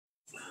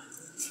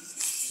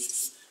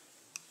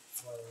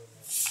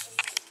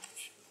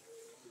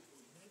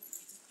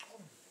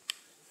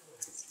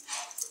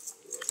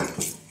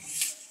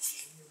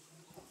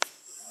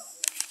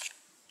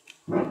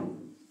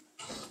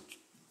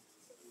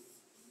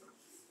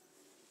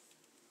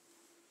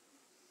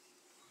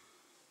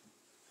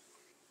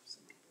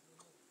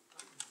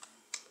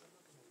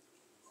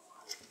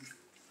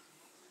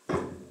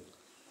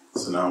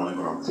السلام عليكم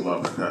ورحمة الله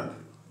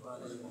وبركاته.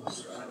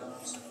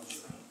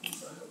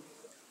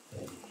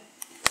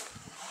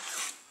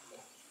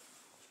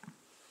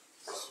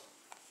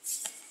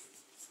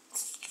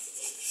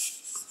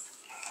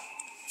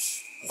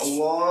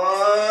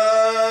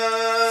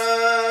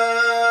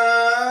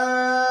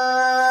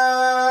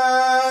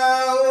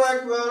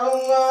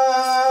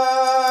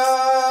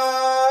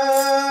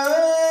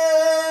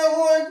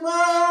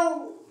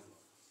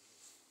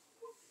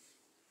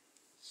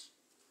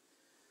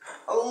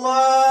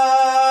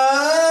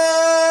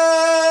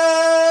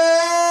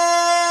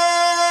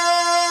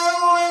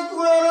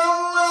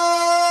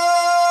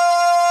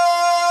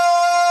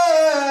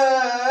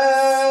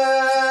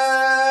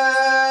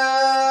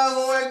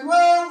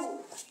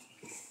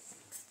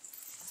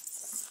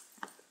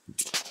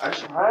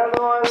 أشهد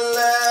أن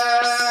لا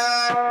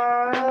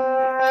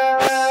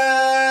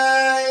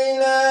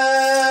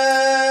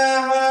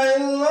إله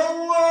إلا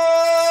الله.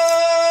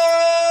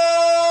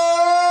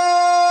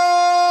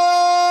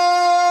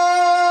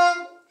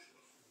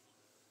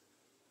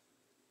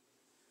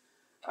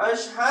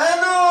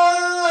 أشهد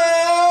أن لا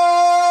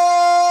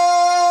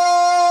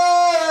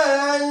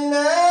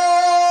إله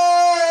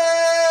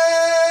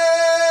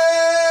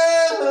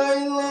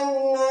إلا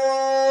الله.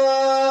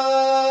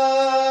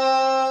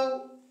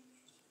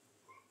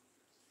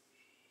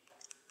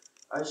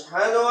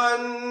 أشهد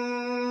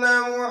أن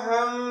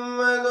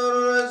محمد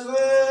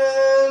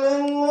رسول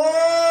الله.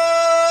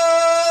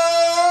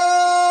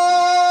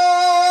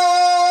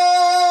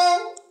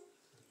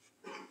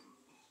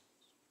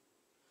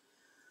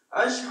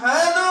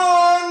 أشهد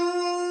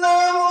أن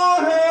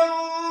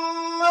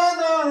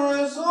محمد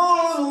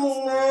رسول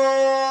الله.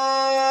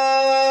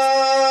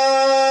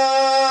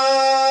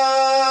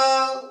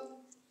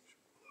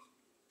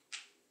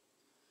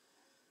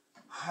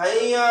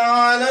 حي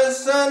على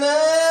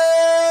الصلاة.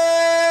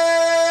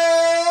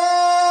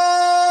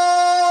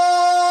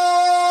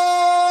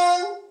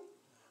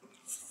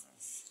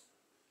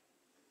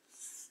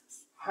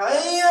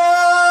 حي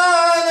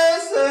على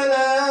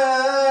السلام.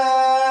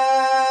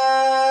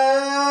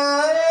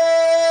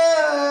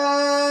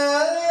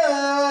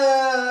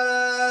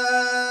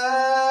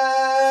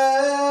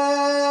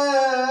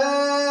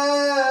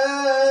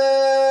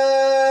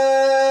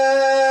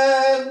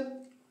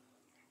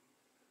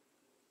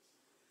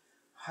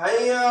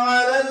 حي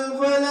على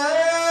الفلاح.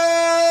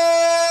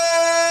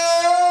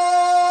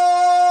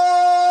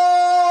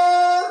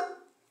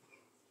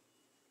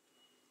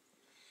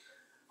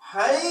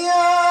 حي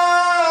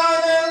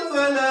على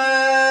الفلاح.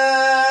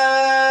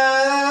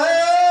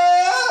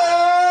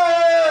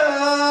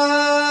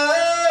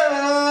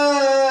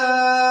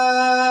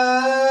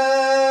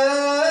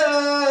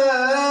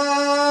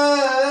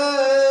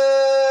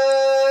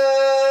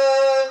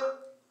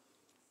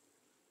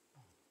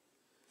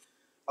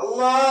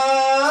 الله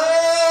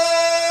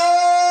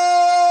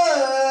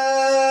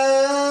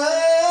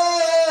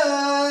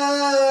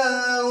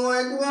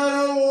أكبر.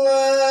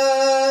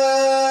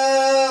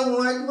 الله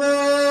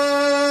أكبر.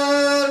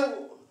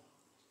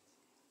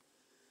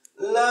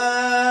 لا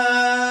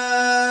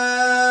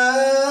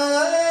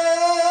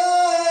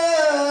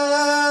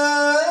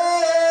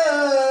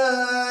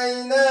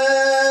إله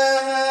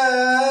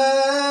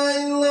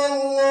إلا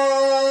الله.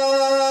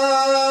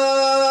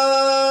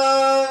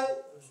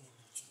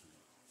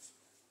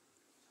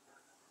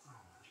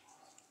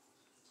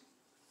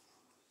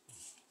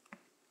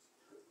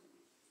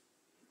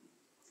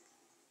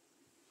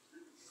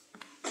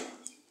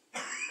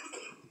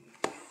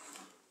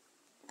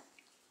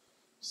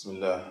 بسم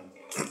الله.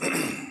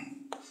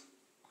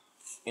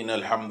 إن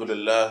الحمد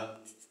لله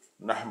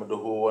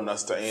نحمده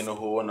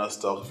ونستعينه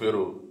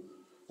ونستغفره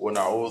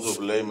ونعوذ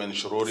بالله من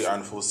شرور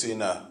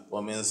أنفسنا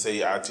ومن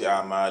سيئات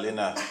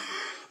أعمالنا.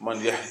 من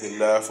يهد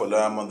الله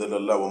فلا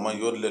مضل له ومن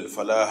يضلل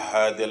فلا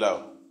هادي له.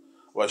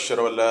 وأشهد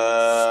أن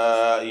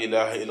لا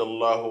إله إلا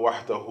الله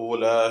وحده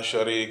لا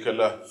شريك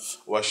له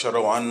وأشهد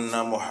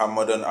أن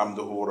محمدا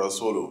عبده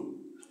ورسوله.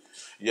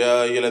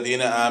 يا أيها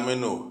الذين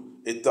آمنوا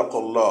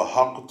اتقوا الله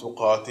حق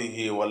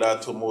تقاته ولا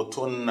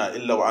تموتن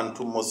إلا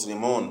وأنتم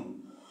مسلمون.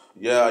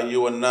 يا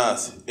أيها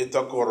الناس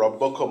اتقوا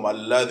ربكم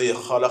الذي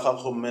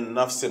خلقكم من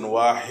نفس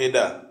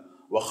واحدة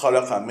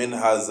وخلق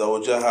منها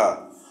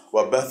زوجها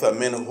وبث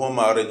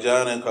منهما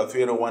رجالا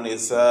كثيرا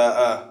ونساء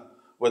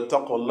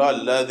واتقوا الله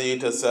الذي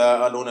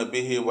تساءلون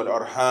به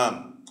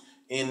والأرحام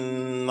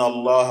إن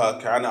الله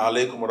كان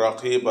عليكم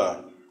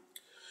رقيبا.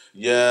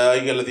 يا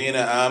أيها الذين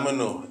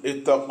آمنوا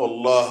اتقوا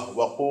الله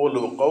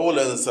وقولوا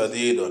قولا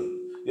سديدا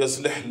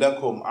يصلح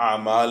لكم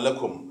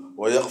أعمالكم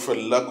ويغفر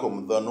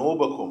لكم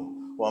ذنوبكم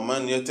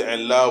ومن يطع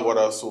الله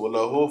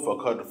ورسوله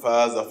فقد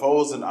فاز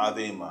فوزا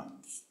عظيما.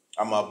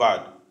 أما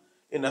بعد،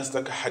 إن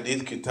أصدق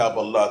حديث كتاب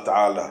الله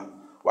تعالى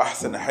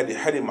وأحسن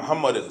حديث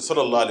محمد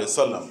صلى الله عليه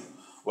وسلم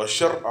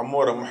وشر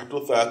أمور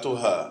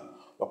محدثاتها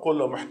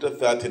وكل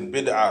محدثات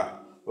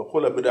بدعة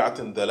وكل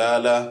بدعة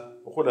ضلالة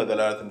وكل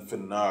ضلالة في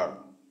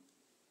النار.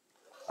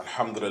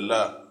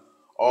 Alhamdulillah,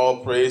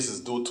 all praise is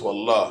due to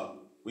Allah.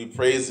 We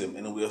praise Him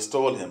and we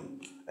extol Him,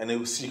 and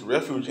we seek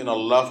refuge in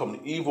Allah from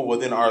evil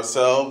within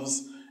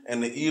ourselves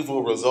and the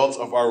evil results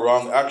of our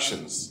wrong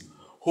actions.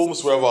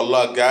 Whomsoever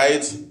Allah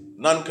guides,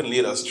 none can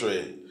lead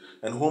astray.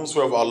 And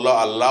whomsoever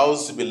Allah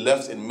allows to be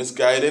left in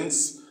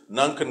misguidance,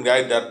 none can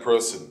guide that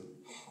person.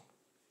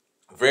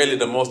 Verily,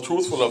 the most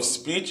truthful of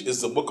speech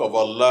is the book of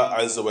Allah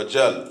Azza wa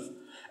Jal,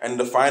 and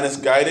the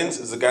finest guidance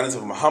is the guidance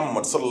of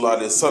Muhammad sallallahu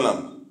alaihi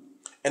wasallam.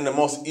 And the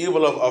most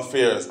evil of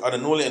affairs are the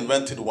newly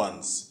invented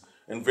ones.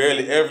 And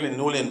verily, every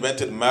newly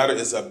invented matter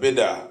is a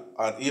bid'ah,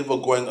 an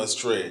evil going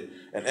astray,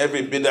 and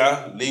every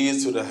bid'ah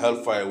leads to the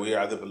hellfire.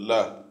 Wa'iyadhu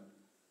billah.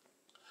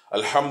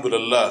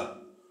 Alhamdulillah,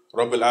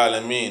 Rabbil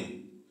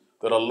Alameen,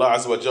 that Allah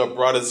Azza wa Jal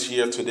brought us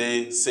here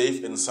today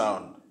safe and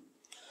sound.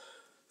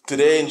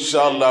 Today,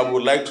 inshallah, we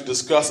would like to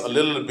discuss a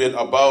little bit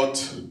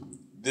about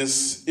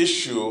this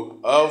issue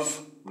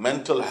of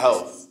mental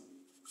health.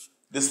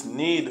 This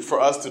need for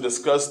us to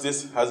discuss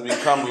this has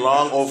become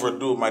long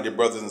overdue, my dear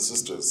brothers and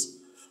sisters.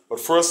 But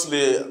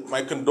firstly,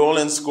 my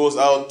condolence goes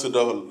out to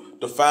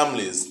the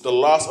families, the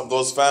loss of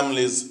those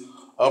families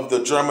of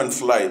the German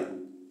flight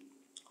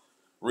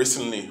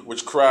recently,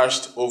 which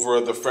crashed over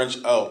the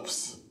French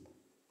Alps.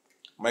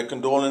 My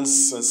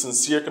condolence and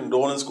sincere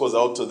condolence goes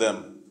out to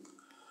them.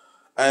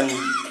 And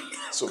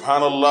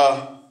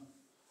subhanallah,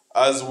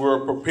 as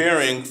we're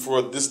preparing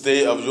for this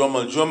day of Yawm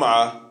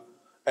al-Jum'ah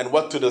and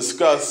what to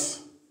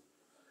discuss,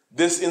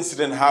 this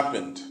incident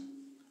happened.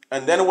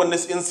 And then when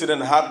this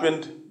incident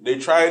happened, they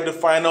tried to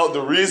find out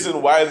the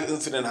reason why the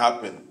incident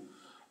happened.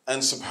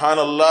 And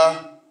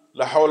subhanallah,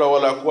 la hawla wa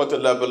la quwwata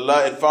illa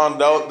billah, it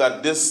found out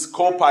that this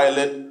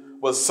co-pilot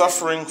was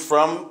suffering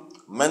from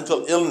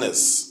mental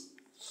illness.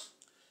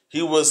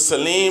 He was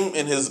salim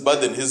in his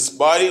badan, his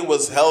body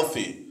was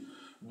healthy,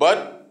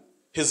 but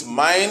his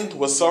mind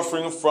was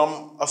suffering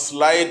from a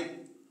slight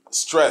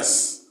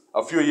stress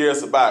a few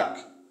years back.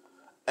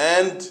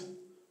 And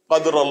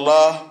qadr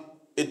Allah,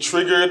 it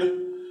triggered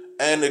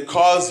and it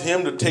caused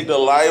him to take the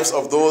lives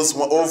of those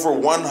over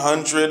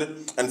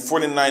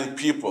 149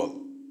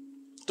 people.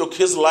 Took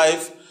his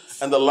life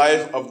and the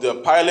life of the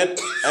pilot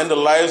and the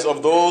lives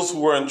of those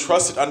who were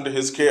entrusted under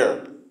his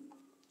care.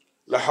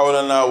 La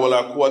hawlana wa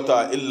la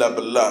quwwata illa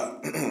billah.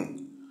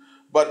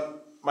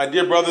 But my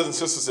dear brothers and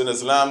sisters in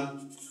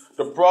Islam,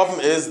 the problem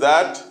is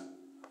that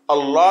a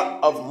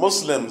lot of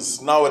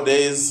Muslims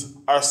nowadays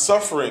are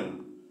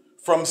suffering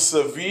from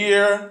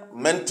severe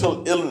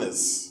mental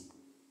illness.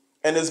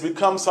 And it's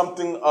become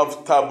something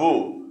of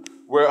taboo,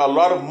 where a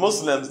lot of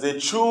Muslims, they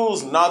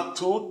choose not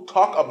to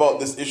talk about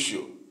this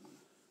issue.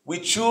 We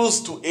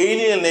choose to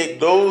alienate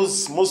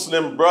those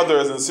Muslim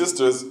brothers and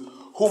sisters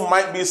who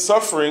might be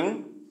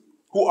suffering,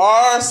 who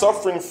are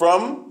suffering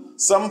from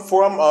some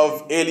form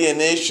of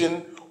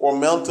alienation or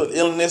mental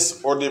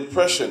illness or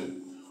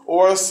depression,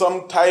 or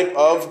some type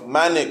of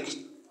manic,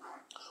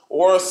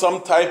 or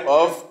some type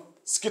of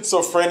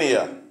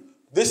schizophrenia.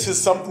 This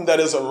is something that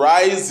is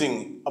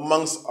arising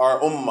amongst our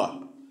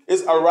ummah.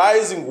 It's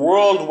arising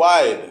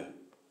worldwide,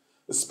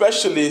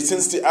 especially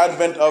since the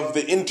advent of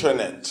the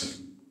internet.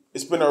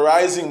 It's been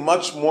arising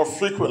much more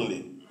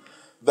frequently,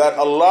 that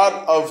a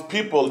lot of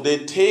people,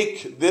 they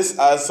take this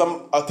as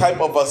a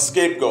type of a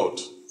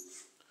scapegoat.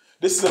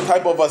 This is a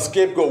type of a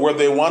scapegoat where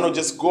they want to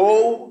just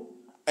go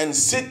and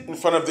sit in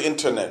front of the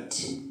internet.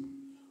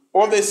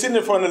 Or they sit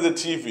in front of the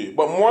TV.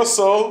 But more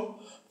so,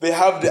 they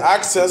have the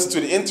access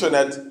to the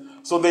internet,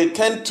 so they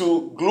tend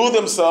to glue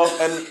themselves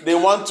and they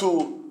want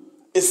to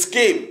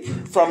escape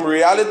from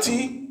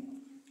reality,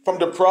 from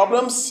the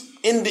problems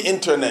in the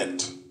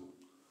internet.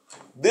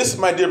 This,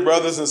 my dear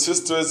brothers and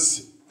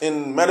sisters,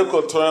 in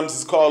medical terms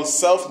is called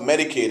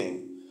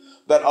self-medicating.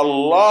 That a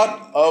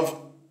lot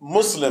of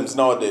Muslims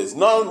nowadays,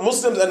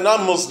 Muslims and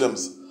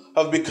non-Muslims,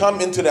 have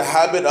become into the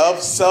habit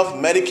of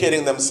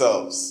self-medicating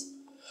themselves.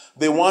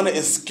 They want to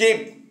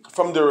escape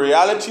from the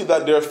reality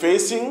that they're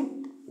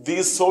facing,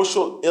 these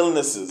social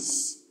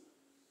illnesses.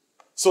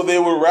 So they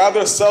will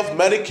rather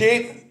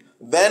self-medicate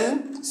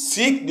than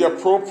seek the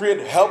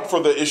appropriate help for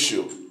the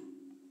issue.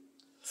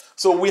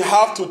 So we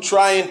have to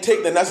try and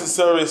take the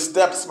necessary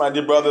steps, my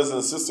dear brothers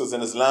and sisters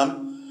in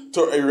Islam,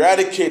 to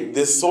eradicate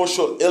this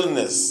social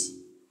illness.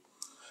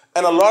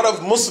 And a lot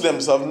of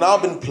Muslims have now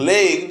been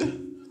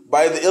plagued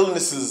by the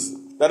illnesses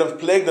that have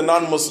plagued the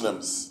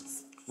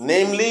non-Muslims,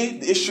 namely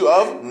the issue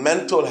of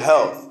mental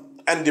health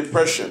and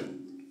depression.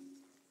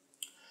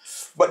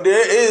 But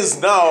there is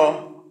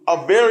now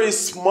a very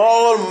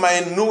small,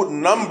 minute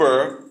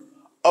number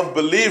of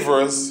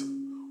believers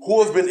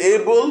who have been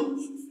able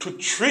to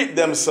treat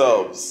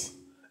themselves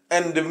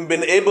and they've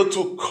been able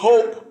to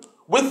cope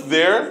with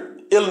their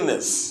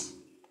illness.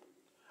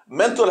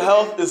 Mental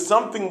health is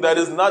something that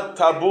is not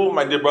taboo,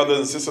 my dear brothers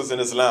and sisters in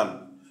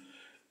Islam.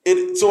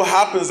 It so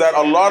happens that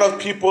a lot of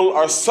people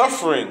are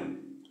suffering,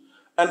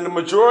 and the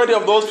majority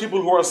of those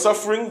people who are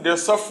suffering, they're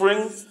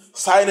suffering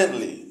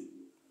silently.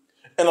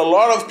 And a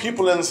lot of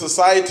people in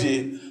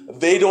society,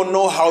 they don't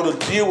know how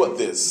to deal with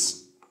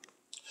this.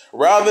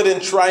 Rather than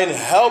try and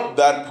help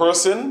that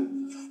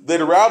person,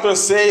 they'd rather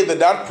say that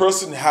that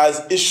person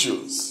has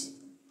issues.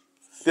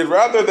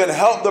 Rather than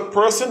help the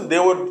person, they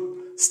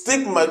would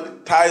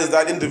stigmatize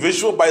that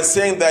individual by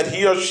saying that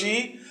he or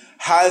she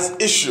has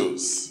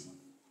issues.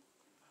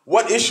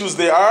 What issues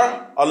they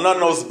are, Allah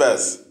knows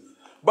best.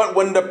 But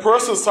when the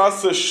person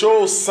starts to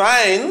show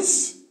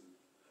signs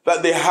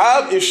that they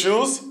have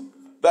issues,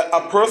 that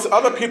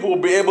other people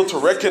will be able to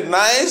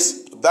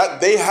recognize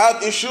that they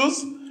have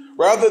issues,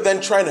 rather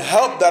than trying to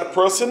help that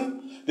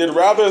person, they'd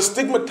rather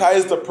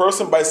stigmatize the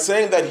person by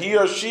saying that he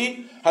or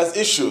she has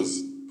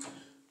issues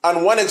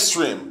on one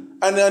extreme.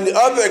 And on the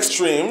other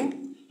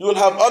extreme, you will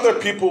have other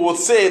people who will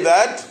say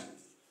that,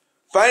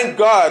 thank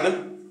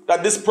God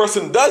that this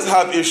person does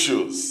have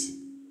issues.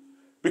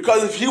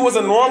 Because if he was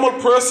a normal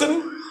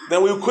person,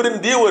 then we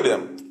couldn't deal with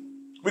him.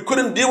 We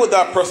couldn't deal with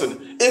that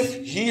person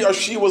if he or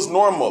she was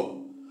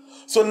normal.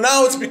 So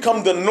now it's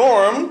become the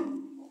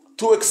norm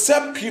to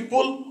accept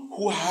people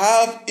who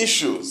have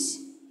issues.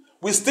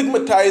 We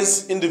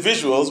stigmatize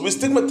individuals, we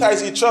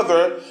stigmatize each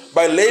other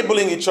by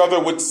labeling each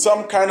other with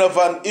some kind of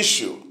an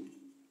issue.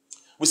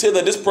 We say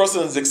that this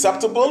person is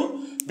acceptable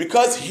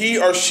because he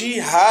or she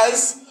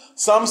has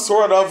some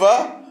sort of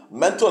a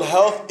mental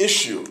health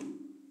issue.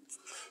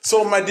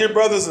 So my dear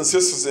brothers and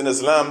sisters in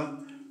Islam,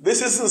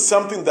 this isn't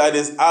something that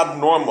is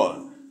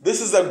abnormal.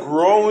 This is a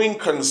growing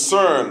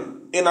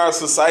concern in our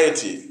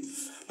society,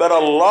 that a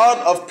lot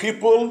of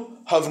people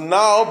have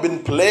now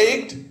been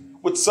plagued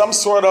with some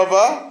sort of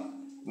a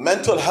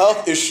mental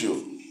health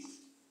issue.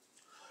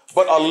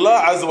 But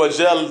Allah Azza wa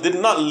Jal did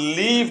not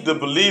leave the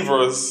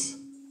believers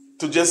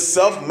to just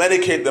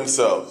self-medicate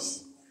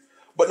themselves.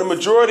 But the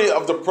majority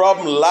of the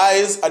problem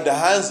lies at the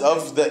hands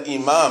of the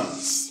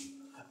imams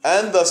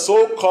and the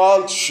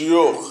so-called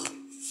shuyukh.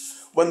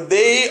 When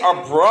they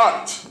are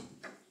brought,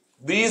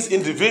 these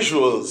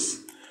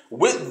individuals,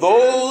 with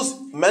those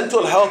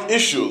mental health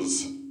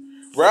issues,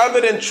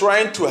 rather than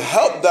trying to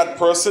help that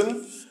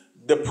person,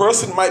 the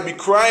person might be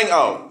crying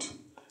out,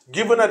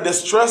 given a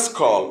distress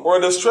call or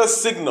a distress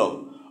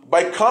signal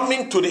by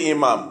coming to the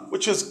imam,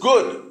 which is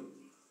good,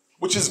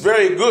 which is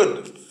very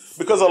good,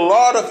 because a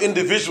lot of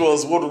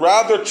individuals would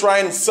rather try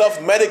and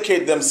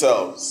self-medicate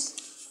themselves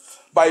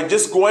by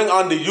just going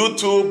on the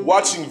YouTube,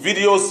 watching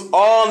videos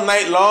all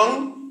night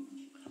long,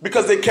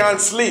 because they can't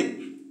sleep.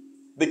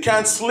 They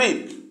can't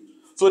sleep.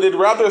 So they'd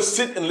rather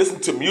sit and listen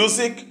to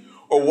music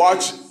or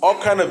watch all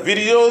kind of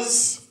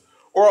videos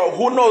or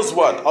who knows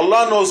what,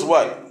 Allah knows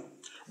what,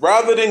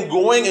 rather than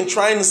going and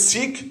trying to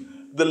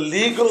seek the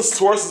legal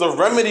sources of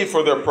remedy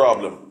for their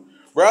problem,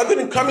 rather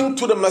than coming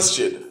to the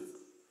masjid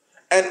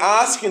and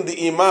asking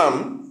the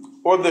imam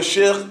or the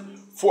sheikh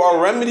for a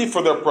remedy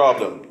for their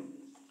problem.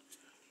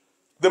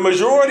 The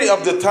majority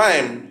of the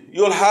time,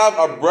 you'll have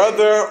a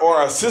brother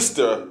or a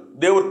sister,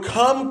 they would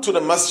come to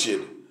the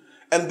masjid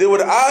and they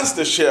would ask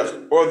the sheikh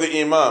or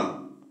the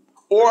imam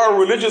or a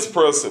religious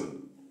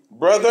person,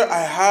 brother,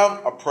 I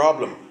have a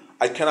problem.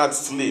 I cannot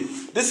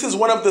sleep. This is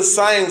one of the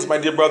signs, my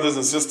dear brothers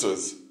and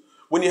sisters.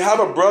 When you have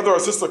a brother or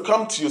sister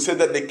come to you, say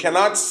that they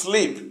cannot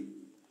sleep,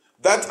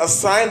 that's a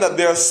sign that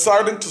they are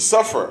starting to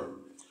suffer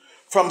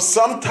from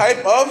some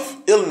type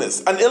of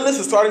illness. An illness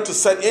is starting to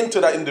set into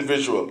that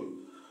individual.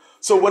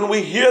 So when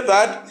we hear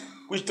that,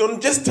 we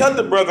don't just tell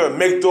the brother,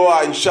 make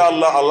dua,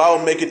 inshallah, Allah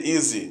will make it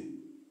easy.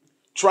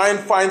 Try and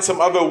find some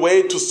other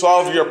way to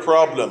solve your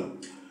problem.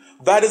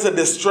 That is a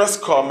distress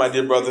call, my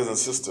dear brothers and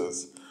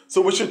sisters. So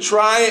we should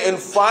try and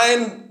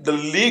find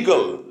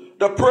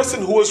the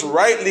person who is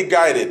rightly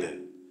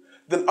guided,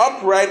 the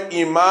upright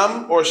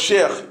imam or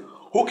sheikh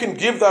who can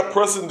give that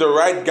person the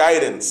right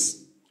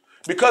guidance.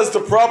 Because the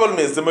problem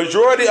is, the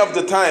majority of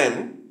the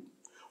time,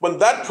 when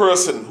that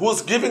person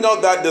who's giving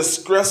out that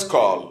distress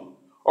call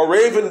or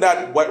waving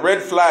that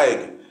red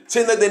flag,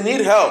 saying that they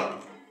need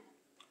help,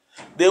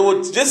 they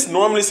would just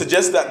normally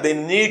suggest that they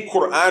need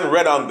Quran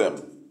read on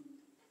them.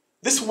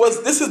 This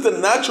is the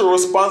natural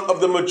response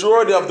of the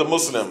majority of the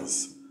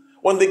Muslims.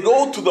 When they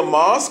go to the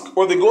mosque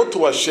or they go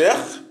to a sheikh,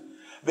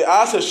 they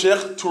ask a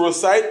sheikh to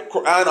recite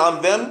Quran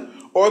on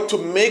them or to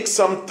make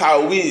some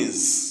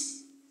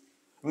ta'weez.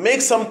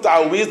 Make some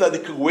ta'weez that they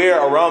could wear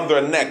around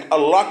their neck, a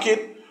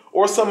locket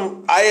or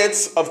some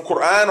ayats of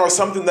Quran or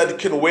something that they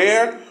can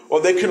wear or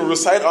they can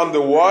recite on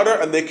the water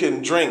and they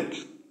can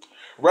drink.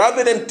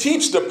 Rather than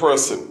teach the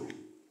person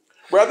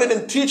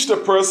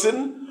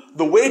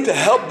the way to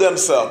help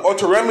themselves or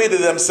to remedy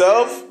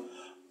themselves,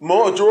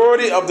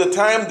 majority of the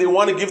time they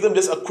want to give them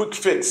just a quick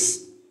fix.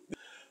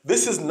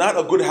 This is not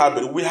a good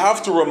habit. We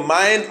have to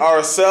remind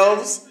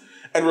ourselves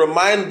and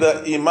remind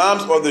the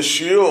imams or the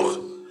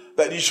shuyukh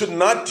that you should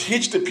not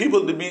teach the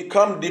people to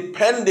become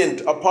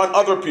dependent upon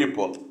other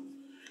people.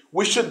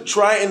 We should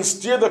try and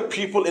steer the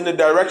people in the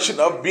direction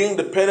of being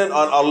dependent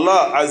on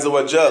Allah Azza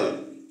wa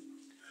Jal.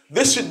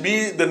 This should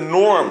be the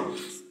norm.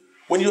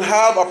 When you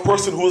have a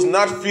person who is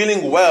not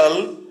feeling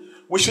well,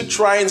 we should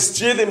try and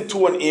steer them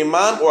to an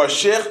imam or a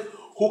sheikh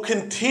who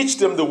can teach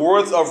them the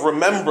words of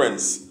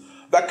remembrance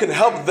that can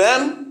help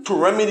them to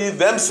remedy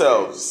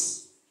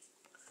themselves.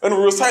 And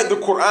we recite the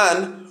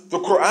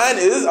Quran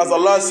is, as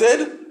Allah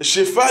said,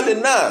 shifa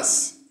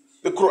lin-nas.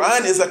 The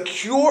Quran is a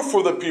cure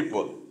for the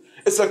people.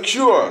 It's a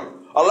cure.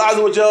 Allah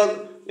Azza wa Jal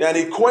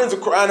coins the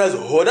Quran as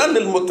hudan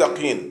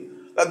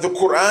lil-muttaqin. That the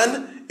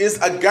Quran is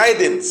a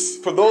guidance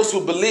for those who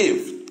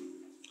believe.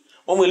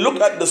 When we look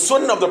at the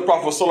sunnah of the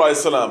Prophet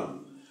ﷺ,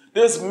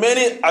 there's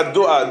many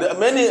addu'a,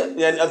 many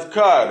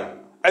adhkar,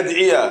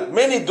 ad'iyah,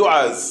 many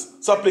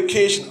du'as,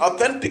 supplication,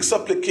 authentic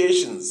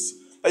supplications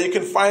that you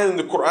can find in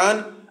the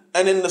Quran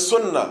and in the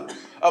sunnah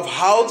of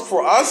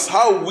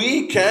how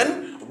we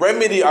can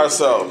remedy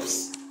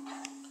ourselves.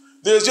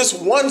 There's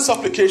just one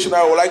supplication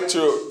I would like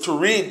to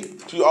read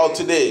to you all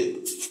today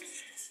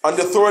on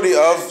the authority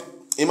of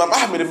Imam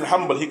Ahmad ibn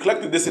Hanbal. He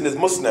collected this in his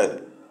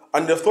Musnad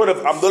on the authority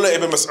of Abdullah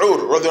ibn Mas'ud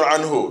radhiyallahu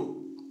anhu,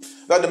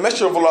 that the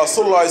Messenger of Allah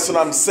sallallahu alaihi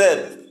wasallam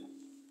said,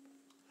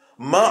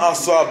 "Ma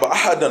asaba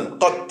ahadan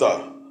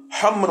qatta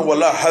hamman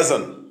wala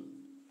hazan."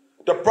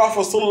 The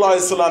Prophet sallallahu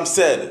alaihi wasallam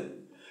said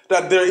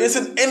that there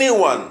isn't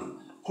anyone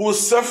who is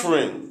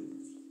suffering.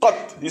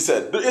 Qat, he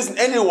said, there isn't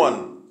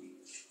anyone,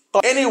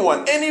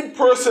 any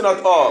person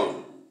at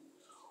all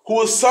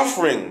who is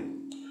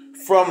suffering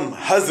from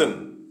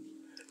hazan,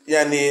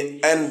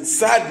 and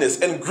sadness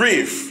and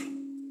grief.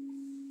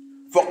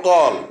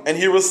 Faqal, and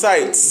he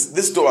recites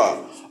this dua,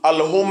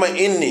 Allahumma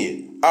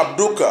inni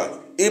abduka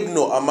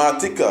ibnu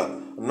amatika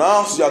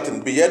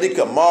nasiyatin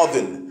biyadika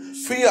madin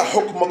fiya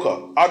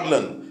hukmuka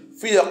adlan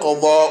fiya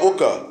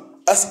qada'uka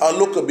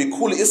as'aluka bi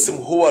kulli ism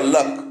huwa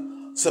lak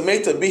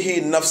samaita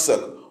bihi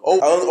nafsak aw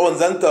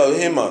anzalta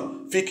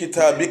hima fi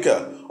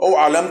kitabika aw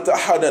alamta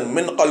ahadan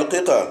min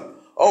qalqika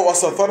aw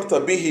asatharta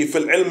bihi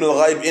fil ilm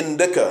al-ghaib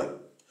indaka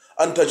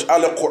an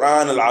taj'al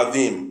al-Qur'an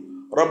al-azim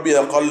rabbi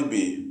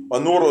qalbi wa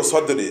nur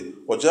sadri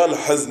wa jal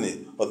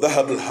hazni wa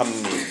dhahab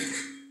al-hamni.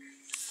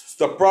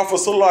 The Prophet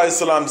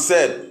ﷺ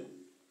said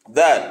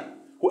that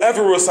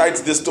whoever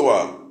recites this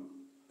dua,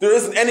 there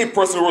isn't any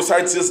person who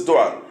recites this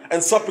dua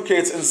and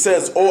supplicates and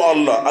says, "O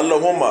Allah,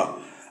 Allahumma,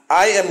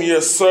 I am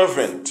your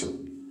servant,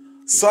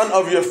 son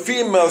of your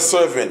female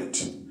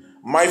servant.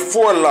 My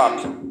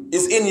forelock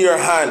is in your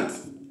hand.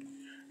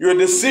 Your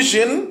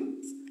decision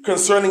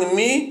concerning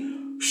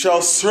me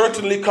shall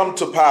certainly come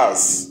to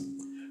pass.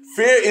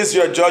 Fear is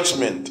your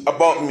judgment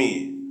about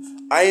me.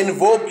 I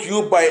invoke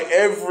you by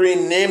every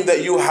name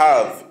that you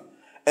have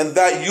and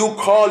that you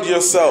called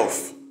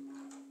yourself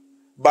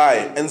by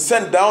and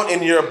sent down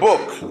in your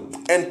book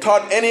and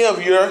taught any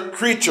of your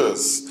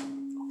creatures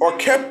or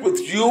kept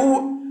with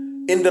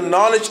you in the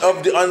knowledge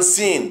of the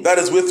unseen that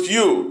is with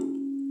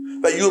you,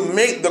 that you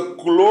make the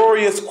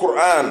glorious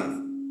Quran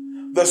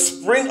the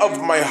spring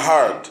of my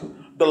heart,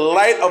 the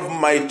light of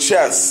my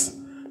chest,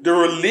 the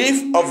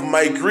relief of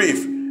my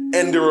grief,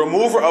 and the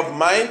remover of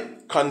my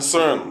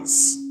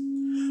concerns."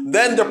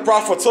 Then the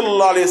Prophet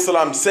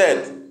ﷺ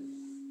said,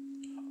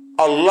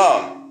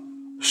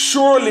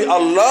 surely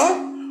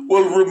Allah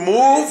will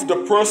remove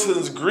the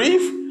person's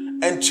grief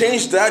and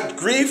change that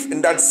grief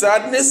and that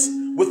sadness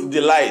with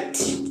delight.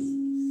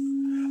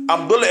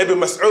 Abdullah ibn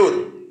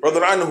Mas'ud,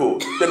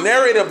 the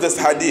narrator of this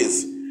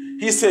hadith,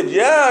 he said,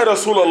 "Ya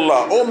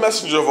Rasulullah, O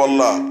Messenger of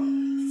Allah,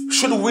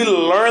 should we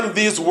learn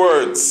these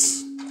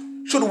words?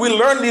 Should we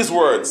learn these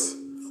words?"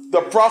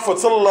 The Prophet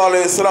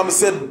ﷺ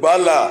said,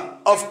 "Bala,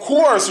 of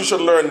course you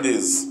should learn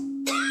these."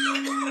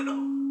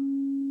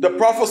 The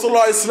Prophet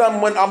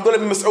ﷺ, when Abdullah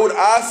ibn Mas'ud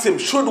asked him,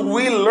 "Should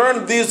we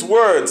learn these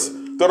words?"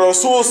 the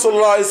Rasul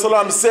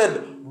ﷺ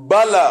said,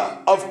 "Bala,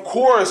 of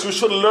course you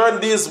should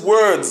learn these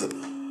words.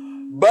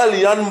 Bal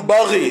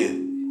yanbaghi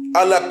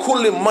ala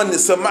kulli man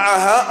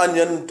sama'aha an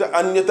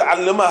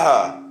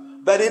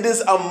yata'allamaha." That it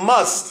is a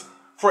must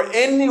for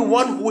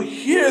anyone who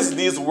hears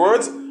these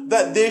words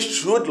that they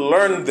should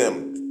learn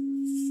them.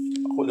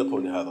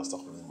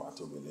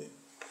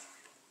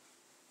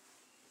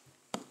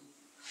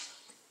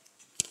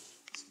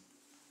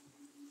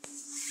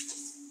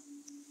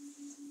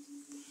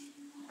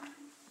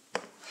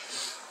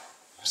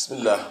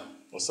 Bismillah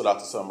wa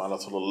salatu wassalamu ala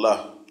rasulullah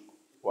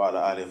wa ala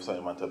alihi wa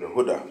sahbihi man tabi'a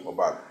huda wa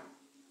ba'd.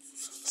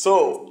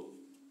 So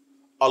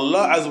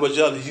Allah Azza wa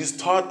Jal, He's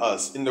taught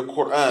us in the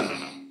Quran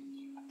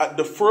at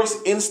the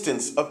first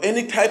instance of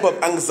any type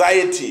of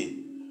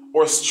anxiety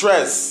or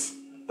stress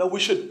that we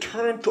should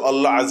turn to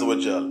Allah Azza wa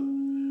Jal.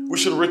 We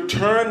should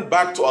return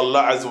back to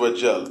Allah Azza wa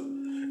Jal.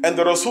 And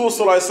the Rasul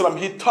Sallallahu Alaihi Wasallam,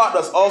 he taught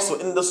us also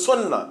in the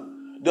Sunnah,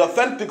 the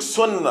authentic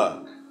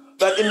Sunnah,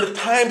 that in the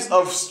times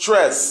of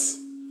stress,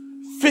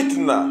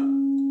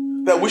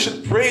 fitna, that we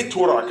should pray 2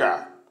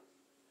 rak'ah.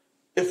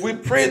 If we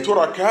pray 2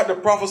 rak'ah, the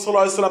Prophet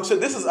ﷺ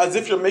said, this is as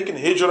if you're making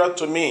hijrah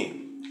to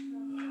me.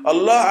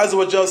 Allah Azza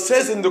wa Jal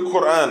says in the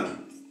Quran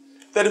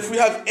that if we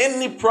have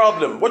any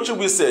problem, what should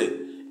we say?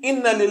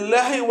 Inna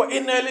lillahi wa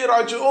inna ilayhi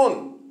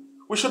raji'un.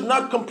 We should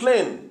not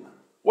complain.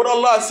 What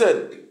Allah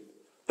said,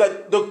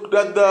 that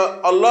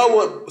Allah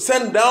will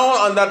send down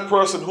on that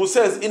person who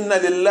says, Inna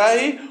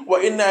lillahi wa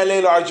inna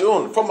ilayhi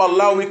raji'un. From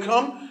Allah we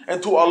come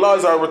and to Allah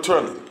is our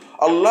return.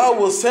 Allah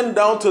will send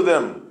down to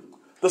them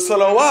the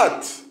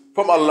salawat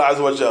from Allah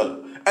Azza wa Jal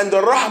and the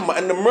rahmah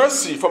and the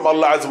mercy from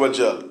Allah Azza wa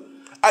Jal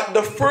at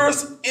the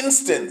first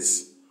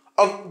instance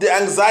of the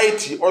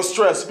anxiety or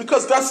stress,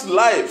 because that's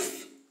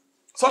life.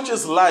 Such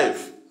is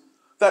life,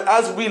 that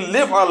as we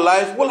live our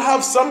life, we'll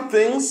have some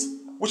things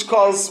which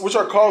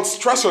are called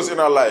stressors in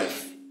our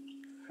life.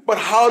 But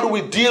how do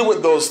we deal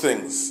with those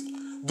things?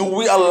 Do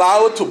we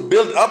allow it to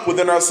build up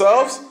within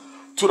ourselves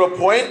to the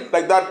point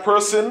like that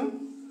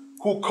person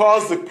who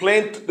caused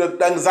the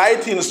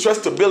anxiety and stress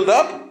to build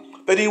up,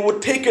 that he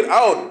would take it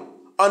out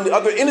on the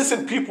other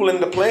innocent people in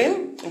the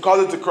plane and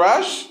cause it to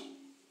crash?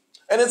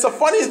 And it's a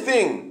funny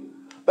thing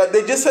that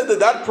they just said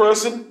that that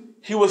person,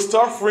 he was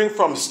suffering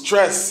from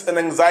stress and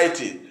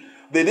anxiety.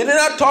 They did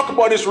not talk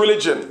about his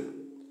religion.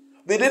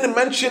 They didn't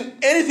mention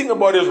anything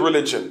about his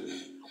religion.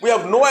 We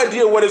have no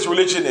idea what his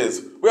religion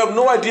is. We have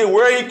no idea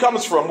where he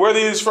comes from, whether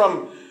he's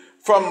from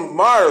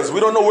Mars. We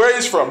don't know where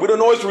he's from. We don't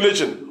know his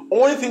religion.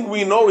 Only thing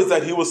we know is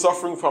that he was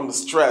suffering from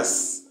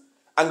stress,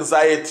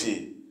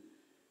 anxiety.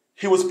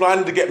 He was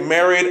planning to get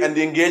married and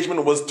the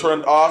engagement was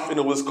turned off and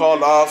it was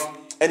called off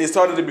and he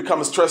started to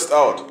become stressed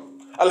out.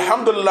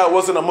 Alhamdulillah,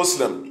 wasn't a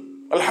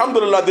Muslim.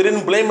 Alhamdulillah, they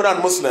didn't blame it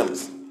on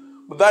Muslims.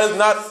 But that is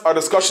not our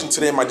discussion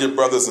today, my dear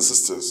brothers and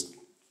sisters.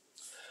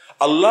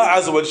 Allah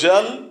Azza wa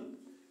Jal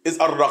is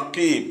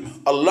Ar-Raqib.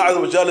 Allah Azza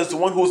wa Jal is the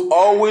one who is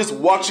always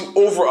watching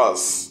over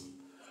us.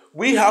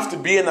 We have to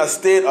be in a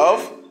state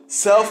of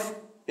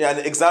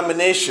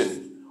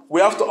self-examination. We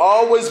have to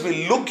always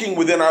be looking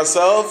within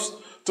ourselves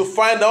to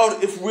find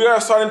out if we are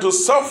starting to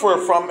suffer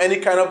from any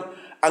kind of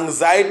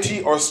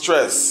anxiety or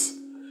stress.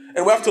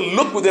 And we have to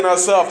look within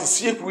ourselves to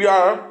see if we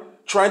are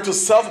trying to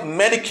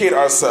self-medicate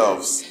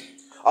ourselves.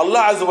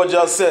 Allah Azza wa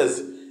Jal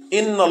says,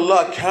 Inna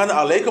Allah kana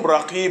alaykum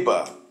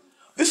raqiba.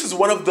 This is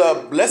one of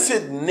the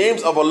blessed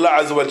names of Allah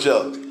Azza wa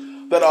Jal,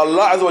 that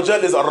Allah Azza wa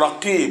Jal is a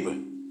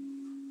Raqib.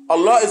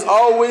 Allah is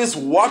always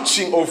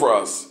watching over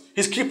us.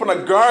 He's keeping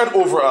a guard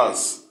over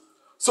us.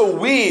 So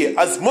we,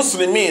 as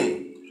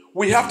Muslimin,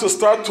 we have to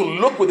start to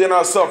look within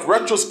ourselves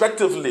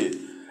retrospectively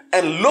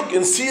and look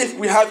and see if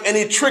we have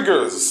any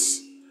triggers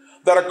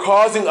that are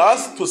causing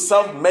us to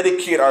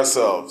self-medicate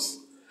ourselves.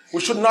 We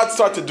should not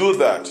start to do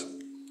that.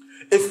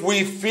 If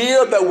we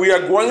feel that we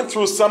are going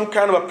through some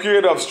kind of a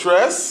period of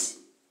stress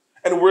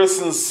and we're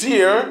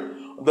sincere,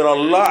 then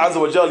Allah Azza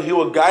wa Jal, He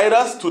will guide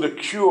us to the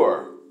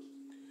cure.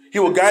 He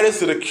will guide us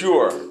to the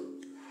cure.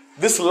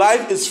 This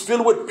life is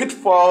filled with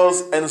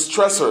pitfalls and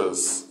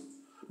stressors,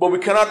 but we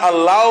cannot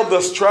allow the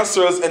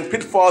stressors and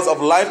pitfalls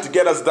of life to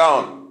get us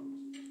down.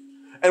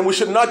 And we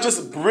should not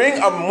just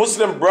bring a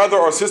Muslim brother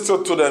or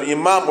sister to the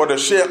imam or the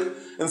sheikh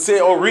and say,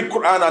 oh, read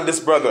Quran on this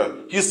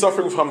brother. He's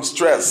suffering from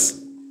stress.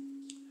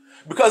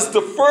 Because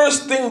the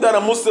first thing that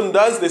a Muslim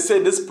does, they say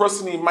this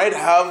person, he might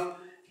have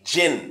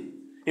jinn.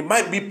 He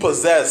might be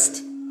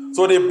possessed.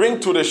 So they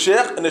bring to the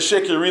sheikh, and the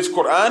sheikh, he reads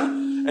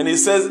Quran, and he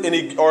says,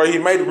 or he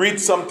might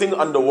read something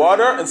on the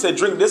water and say,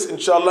 drink this,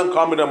 inshallah, and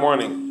come in the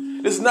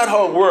morning. This is not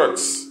how it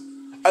works.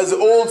 As the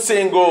old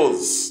saying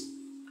goes,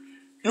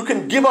 you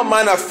can give a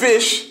man a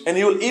fish and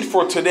he will eat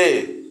for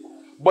today.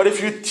 But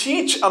if you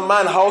teach a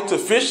man how to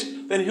fish,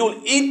 then he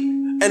will eat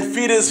and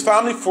feed his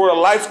family for a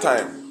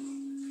lifetime.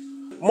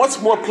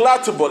 Much more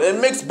palatable. It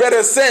makes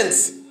better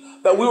sense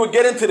that we would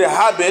get into the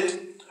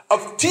habit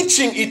of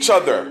teaching each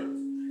other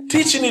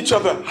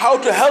how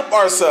to help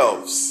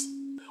ourselves.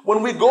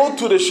 When we go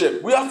to the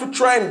sheikh, we have to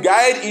try and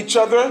guide each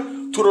other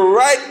to the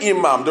right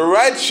imam, the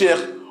right sheikh,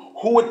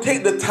 who would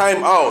take the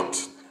time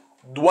out,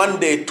 1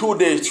 day, 2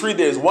 days, 3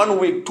 days, 1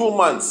 week, 2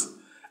 months,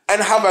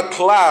 and have a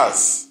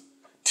class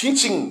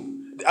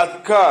teaching the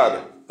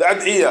adhkar, the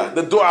ad'iyah,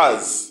 the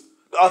du'as,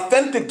 the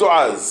authentic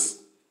du'as,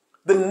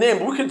 the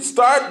name. We could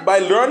start by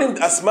learning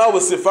the asma wa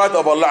sifat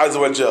of Allah Azza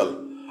wa Jal.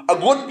 A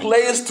good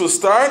place to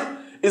start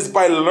is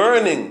by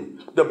learning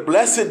the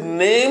blessed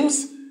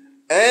names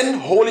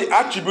and holy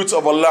attributes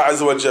of Allah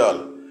Azza wa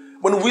Jal.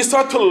 When we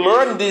start to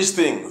learn these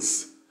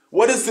things,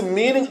 what is the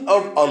meaning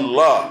of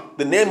Allah,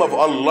 the name of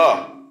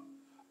Allah?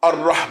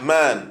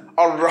 Ar-Rahman,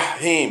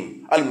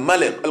 Ar-Rahim,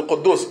 Al-Malik,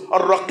 Al-Quddus,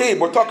 Ar-Raqib.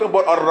 We're talking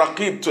about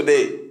Ar-Raqib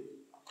today.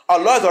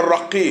 Allah is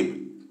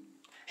Ar-Raqib.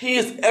 He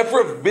is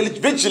ever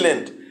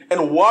vigilant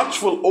and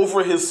watchful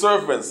over His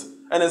servants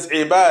and His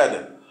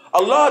ibad.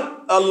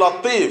 Allah,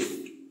 Al-Latif,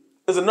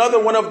 is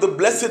another one of the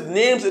blessed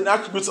names and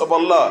attributes of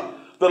Allah.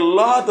 The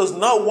Allah does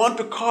not want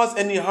to cause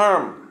any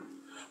harm.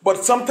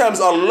 But sometimes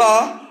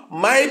Allah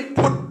might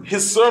put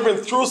His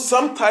servant through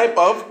some type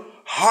of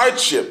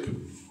hardship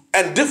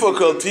and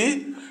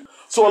difficulty.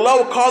 So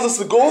Allah will cause us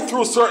to go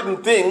through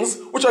certain things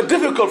which are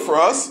difficult for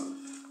us,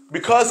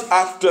 because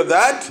after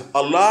that,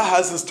 Allah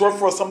has in store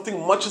for us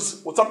something which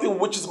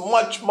is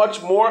much,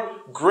 much more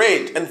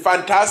great and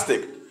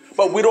fantastic.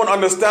 But we don't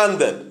understand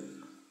that.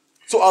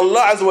 So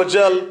Allah Azza wa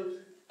Jal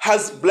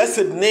has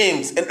blessed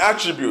names and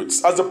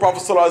attributes. As the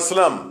Prophet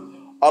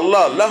ﷺ,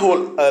 Allah,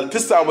 lahu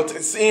al-tis'a wa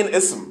tis'een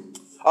ism.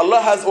 Allah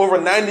has over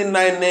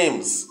 99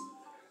 names.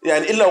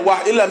 Yani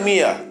illa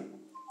miya.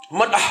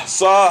 Man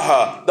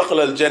ahsaha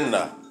dakhla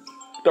al-jannah.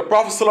 The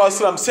Prophet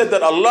ﷺ said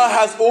that Allah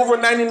has over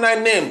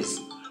 99 names,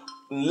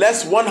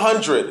 less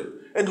 100.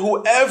 And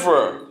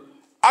whoever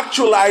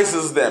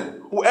actualizes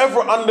them, whoever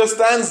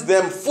understands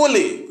them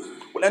fully,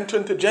 will enter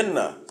into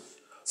Jannah.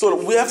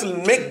 So we have to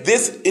make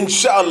this,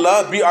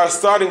 inshallah, be our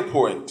starting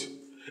point.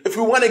 If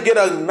we want to get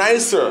a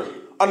nicer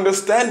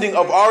understanding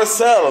of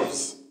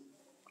ourselves,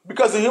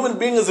 Because the human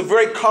being is a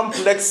very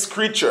complex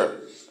creature.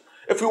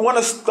 If we want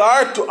to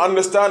start to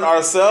understand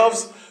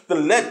ourselves,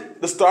 then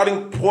let the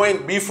starting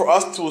point be for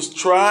us to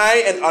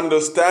try and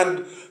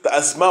understand the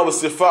Asma wa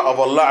Sifat of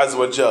Allah Azza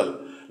wa Jal.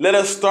 Let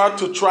us start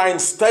to try and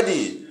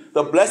study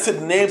the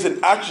blessed names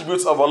and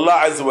attributes of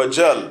Allah Azza wa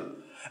Jal.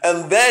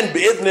 And then,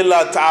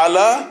 bi'idhnillah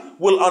ta'ala,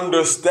 we'll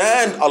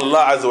understand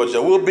Allah Azza wa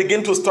Jal. We'll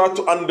begin to start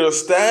to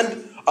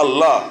understand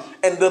Allah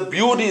and the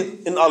beauty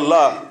in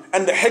Allah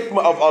and the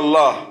hikmah of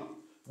Allah.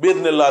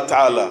 Bi'idhnillah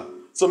ta'ala.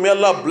 So may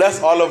Allah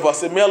bless all of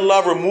us and may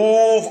Allah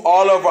remove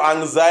all of our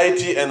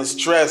anxiety and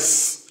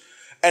stress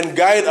and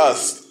guide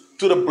us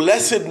to the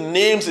blessed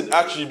names and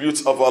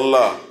attributes of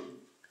Allah.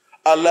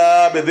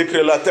 Allah bi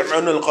dhikrillah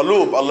tatma'inul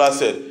qulub. Allah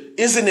said,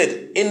 isn't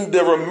it in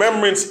the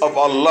remembrance of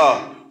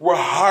Allah where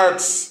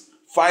hearts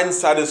find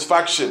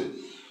satisfaction?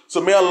 So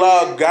may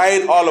Allah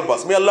guide all of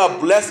us. May Allah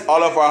bless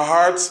all of our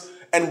hearts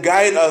and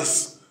guide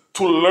us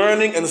to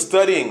learning and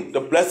studying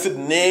the blessed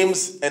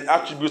names and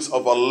attributes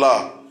of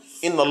Allah.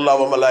 Inna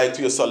Allah wa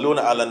malaikatahu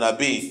yusalluna ala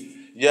nabi.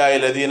 Ya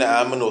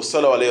ayyuhalladhina amanu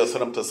sallu alayhi wa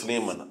sallam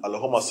tasliman.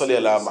 Allahumma salli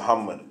ala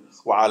Muhammad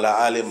wa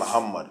ala ali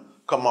Muhammad.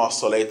 Kama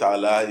sallaita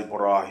ala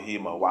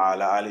Ibrahim wa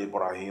ala ali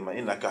Ibrahim.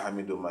 Innaka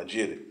hamidun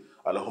majid.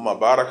 Allahumma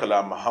barak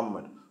ala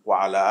Muhammad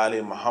wa ala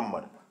ali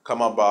Muhammad.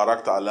 كما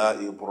باركت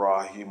على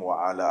إبراهيم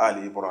وعلى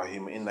آل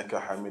إبراهيم إنك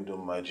حميد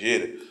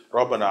مجيد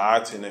ربنا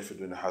آتنا في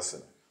الدنيا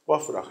حسنة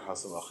وفي الآخرة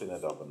حسنة وقنا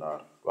عذاب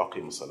النار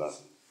وأقيموا الصلاة